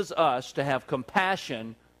causes us to have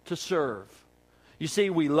compassion to serve. You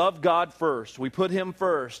see, we love God first. We put Him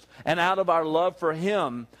first. And out of our love for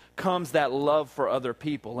Him comes that love for other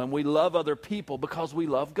people. And we love other people because we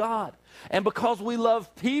love God. And because we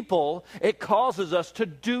love people, it causes us to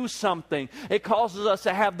do something. It causes us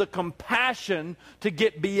to have the compassion to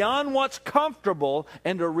get beyond what's comfortable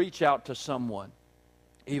and to reach out to someone,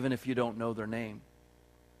 even if you don't know their name,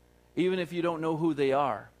 even if you don't know who they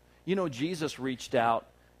are. You know, Jesus reached out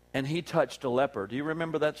and He touched a leper. Do you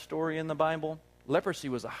remember that story in the Bible? Leprosy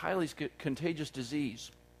was a highly contagious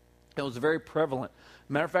disease. It was very prevalent.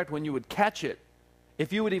 Matter of fact, when you would catch it,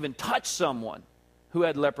 if you would even touch someone who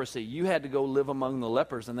had leprosy, you had to go live among the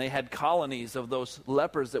lepers, and they had colonies of those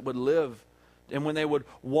lepers that would live. And when they would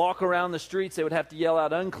walk around the streets, they would have to yell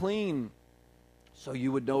out, "Unclean," so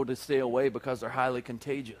you would know to stay away, because they're highly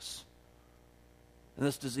contagious. And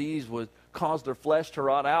this disease would cause their flesh to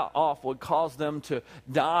rot off, would cause them to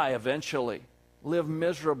die eventually, live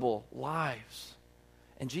miserable lives.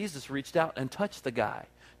 And Jesus reached out and touched the guy.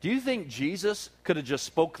 Do you think Jesus could have just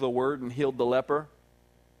spoke the word and healed the leper?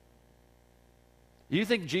 Do you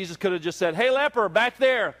think Jesus could have just said, "Hey, leper, back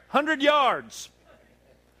there, 100 yards,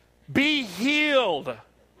 be healed"?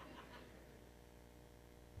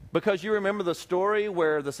 Because you remember the story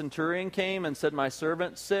where the centurion came and said, "My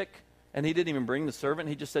servant's sick," and he didn't even bring the servant.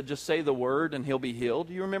 He just said, "Just say the word and he'll be healed."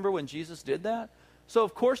 Do you remember when Jesus did that? So,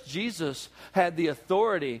 of course, Jesus had the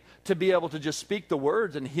authority to be able to just speak the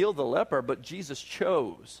words and heal the leper, but Jesus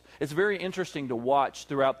chose. It's very interesting to watch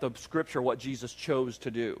throughout the Scripture what Jesus chose to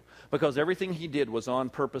do, because everything He did was on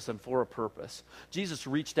purpose and for a purpose. Jesus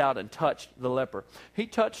reached out and touched the leper. He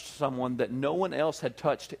touched someone that no one else had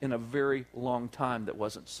touched in a very long time that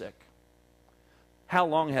wasn't sick. How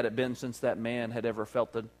long had it been since that man had ever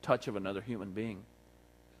felt the touch of another human being?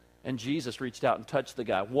 And Jesus reached out and touched the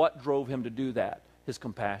guy. What drove Him to do that? His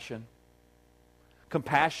compassion.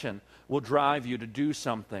 Compassion will drive you to do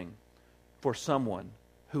something for someone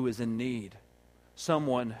who is in need,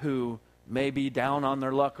 someone who may be down on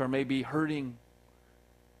their luck or may be hurting,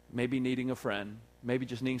 maybe needing a friend, maybe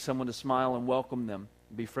just needing someone to smile and welcome them,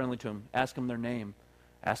 be friendly to them, ask them their name,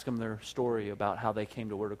 ask them their story about how they came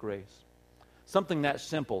to Word of Grace. Something that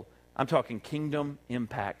simple. I'm talking kingdom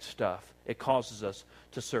impact stuff. It causes us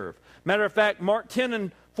to serve. Matter of fact, Mark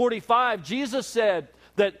 10:45, Jesus said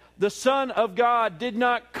that the Son of God did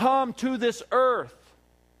not come to this earth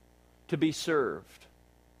to be served,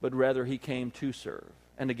 but rather He came to serve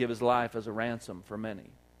and to give His life as a ransom for many.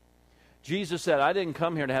 Jesus said, "I didn't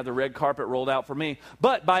come here to have the red carpet rolled out for me."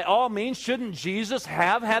 But by all means, shouldn't Jesus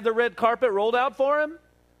have had the red carpet rolled out for Him?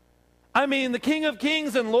 I mean, the King of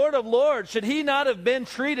Kings and Lord of Lords, should He not have been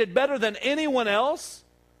treated better than anyone else?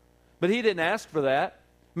 But He didn't ask for that.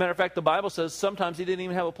 Matter of fact, the Bible says sometimes He didn't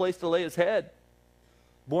even have a place to lay His head.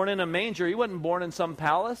 Born in a manger. He wasn't born in some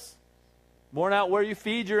palace. Born out where you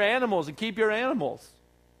feed your animals and keep your animals.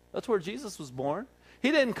 That's where Jesus was born.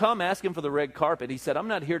 He didn't come asking for the red carpet. He said, "I'm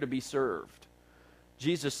not here to be served."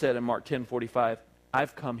 Jesus said in Mark 10:45,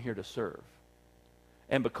 "I've come here to serve."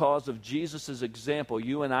 And because of Jesus' example,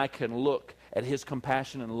 you and I can look at His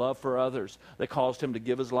compassion and love for others that caused Him to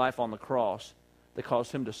give His life on the cross, that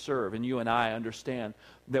caused Him to serve. And you and I understand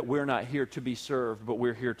that we're not here to be served, but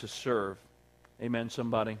we're here to serve. Amen,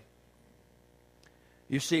 somebody?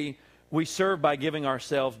 You see, we serve by giving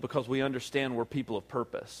ourselves because we understand we're people of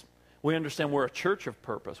purpose. We understand we're a church of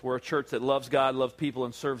purpose. We're a church that loves God, loves people,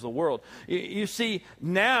 and serves the world. You see,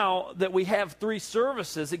 now that we have 3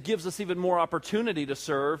 services, it gives us even more opportunity to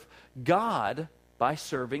serve God By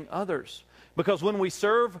serving others. Because when we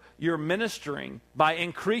serve, you're ministering by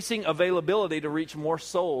increasing availability to reach more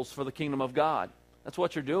souls for the kingdom of God. That's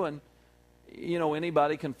what you're doing. You know,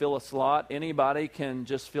 anybody can fill a slot. Anybody can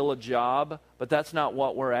just fill a job. But that's not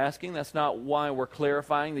what we're asking. That's not why we're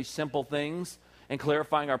clarifying these simple things and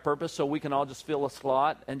clarifying our purpose so we can all just fill a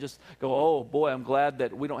slot and just go, oh, boy, I'm glad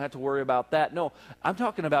that we don't have to worry about that. No, I'm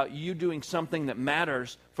talking about you doing something that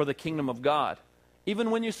matters for the kingdom of God.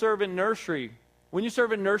 Even when you serve in nursery, when you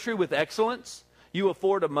serve in nursery with excellence, you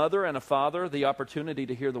afford a mother and a father the opportunity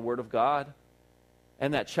to hear the word of God.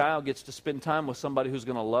 And that child gets to spend time with somebody who's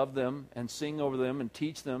going to love them and sing over them and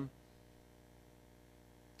teach them.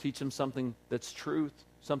 Teach them something that's truth,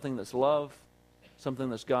 something that's love, something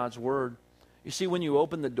that's God's word. You see, when you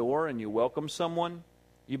open the door and you welcome someone,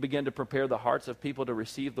 you begin to prepare the hearts of people to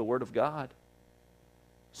receive the word of God.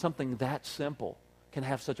 Something that simple can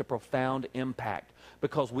have such a profound impact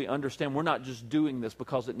because we understand we're not just doing this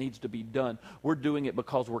because it needs to be done. We're doing it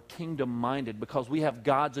because we're kingdom-minded, because we have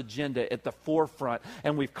God's agenda at the forefront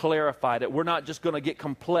and we've clarified it. We're not just going to get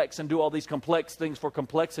complex and do all these complex things for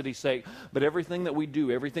complexity's sake, but everything that we do,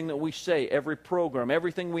 everything that we say, every program,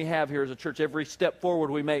 everything we have here as a church, every step forward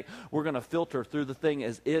we make, we're going to filter through the thing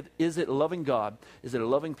as is it loving God, is it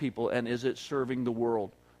loving people, and is it serving the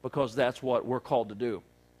world? Because that's what we're called to do.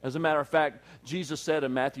 As a matter of fact, Jesus said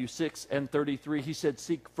in Matthew 6:33, he said,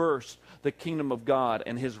 seek first the kingdom of God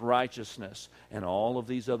and his righteousness, and all of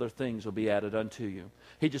these other things will be added unto you.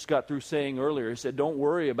 He just got through saying earlier, he said, don't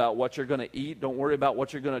worry about what you're going to eat. Don't worry about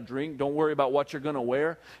what you're going to drink. Don't worry about what you're going to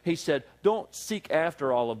wear. He said, don't seek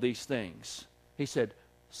after all of these things. He said,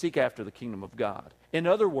 seek after the kingdom of God. In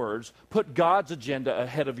other words, put God's agenda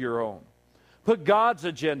ahead of your own. Put God's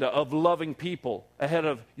agenda of loving people ahead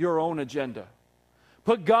of your own agenda.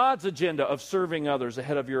 Put God's agenda of serving others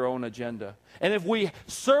ahead of your own agenda. And if we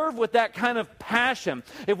serve with that kind of passion,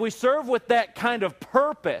 if we serve with that kind of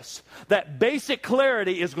purpose, that basic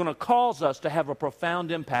clarity is going to cause us to have a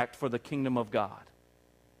profound impact for the kingdom of God.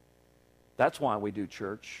 That's why we do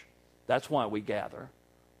church. That's why we gather.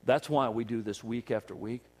 That's why we do this week after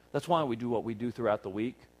week. That's why we do what we do throughout the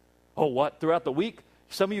week. Oh, what? Throughout the week?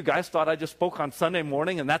 Some of you guys thought I just spoke on Sunday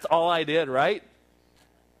morning and that's all I did, right?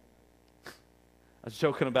 I was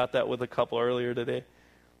joking about that with a couple earlier today.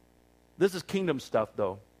 This is kingdom stuff,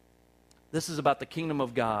 though. This is about the kingdom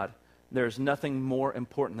of God. There's nothing more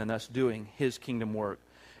important than us doing his kingdom work.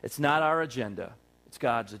 It's not our agenda. It's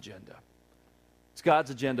God's agenda. It's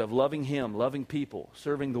God's agenda of loving him, loving people,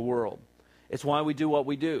 serving the world. It's why we do what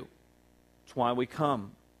we do. It's why we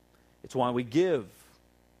come. It's why we give.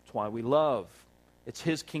 It's why we love. It's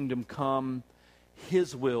his kingdom come,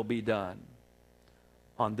 his will be done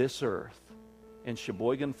on this earth, in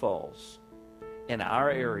Sheboygan Falls, in our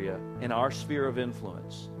area, in our sphere of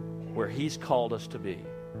influence, where he's called us to be.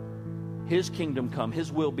 His kingdom come,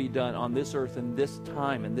 his will be done on this earth, in this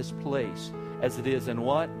time, in this place, as it is in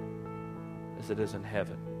what? As it is in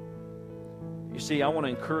heaven. You see, I want to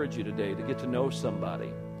encourage you today to get to know somebody,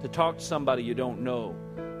 to talk to somebody you don't know.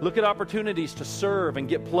 Look at opportunities to serve and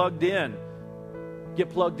get plugged in. Get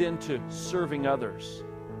plugged into serving others.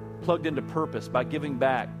 Plugged into purpose by giving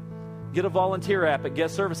back. Get a volunteer app at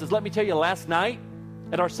Guest Services. Let me tell you, last night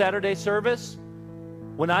at our Saturday service,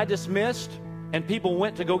 when I dismissed and people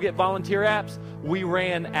went to go get volunteer apps, we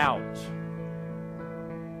ran out.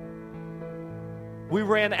 We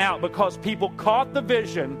ran out because people caught the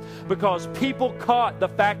vision, because people caught the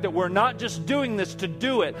fact that we're not just doing this to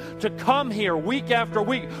do it, to come here week after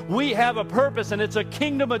week. We have a purpose, and it's a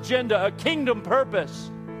kingdom agenda, a kingdom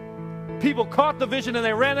purpose. People caught the vision and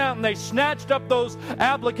they ran out and they snatched up those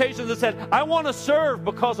applications and said, I want to serve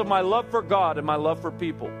because of my love for God and my love for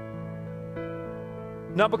people.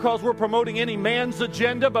 Not because we're promoting any man's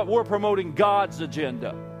agenda, but we're promoting God's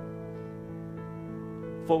agenda.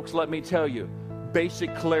 Folks, let me tell you,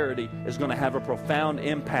 basic clarity is going to have a profound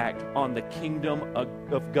impact on the kingdom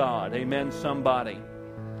of God. Amen, somebody.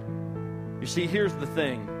 You see, here's the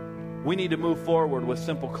thing. We need to move forward with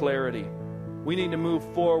simple clarity. We need to move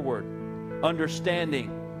forward understanding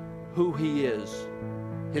who he is,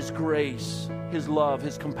 his grace, his love,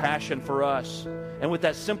 his compassion for us. And with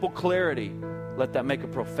that simple clarity, let that make a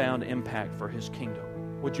profound impact for his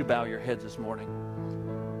kingdom. Would you bow your heads this morning?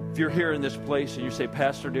 If you're here in this place and you say,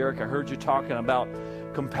 Pastor Derek, I heard you talking about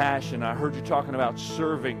compassion. I heard you talking about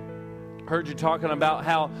serving. I heard you talking about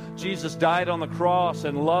how Jesus died on the cross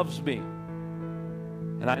and loves me.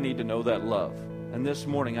 And I need to know that love. And this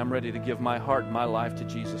morning, I'm ready to give my heart and my life to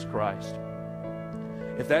Jesus Christ.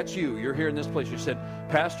 If that's you, you're here in this place, you said,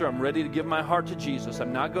 Pastor, I'm ready to give my heart to Jesus.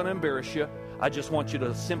 I'm not going to embarrass you. I just want you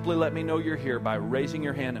to simply let me know you're here by raising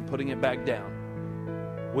your hand and putting it back down.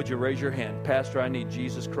 Would you raise your hand? Pastor, I need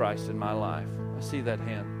Jesus Christ in my life. I see that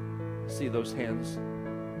hand. I see those hands.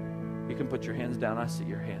 You can put your hands down. I see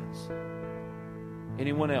your hands.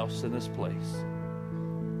 Anyone else in this place?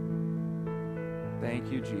 Thank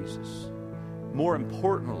you, Jesus. More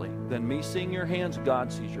importantly than me seeing your hands,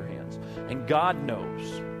 God sees your hands. And God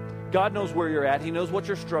knows. God knows where you're at. He knows what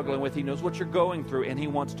you're struggling with. He knows what you're going through. And He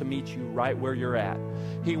wants to meet you right where you're at.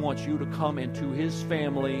 He wants you to come into His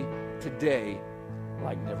family today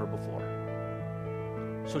like never before.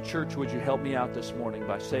 So church, would you help me out this morning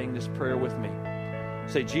by saying this prayer with me?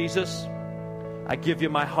 Say, Jesus, I give you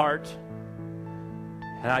my heart,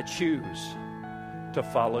 and I choose to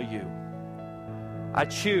follow you. I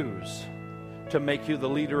choose to make you the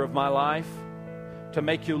leader of my life, to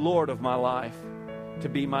make you Lord of my life, to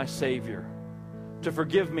be my Savior, to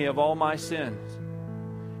forgive me of all my sins,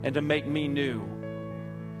 and to make me new.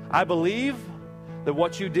 I believe that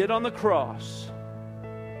what you did on the cross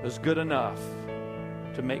was good enough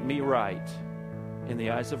to make me right in the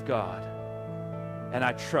eyes of God. And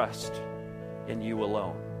I trust in you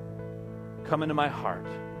alone. Come into my heart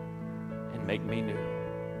and make me new.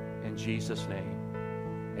 In Jesus'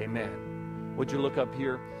 name, amen. Would you look up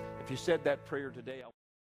here? If you said that prayer today,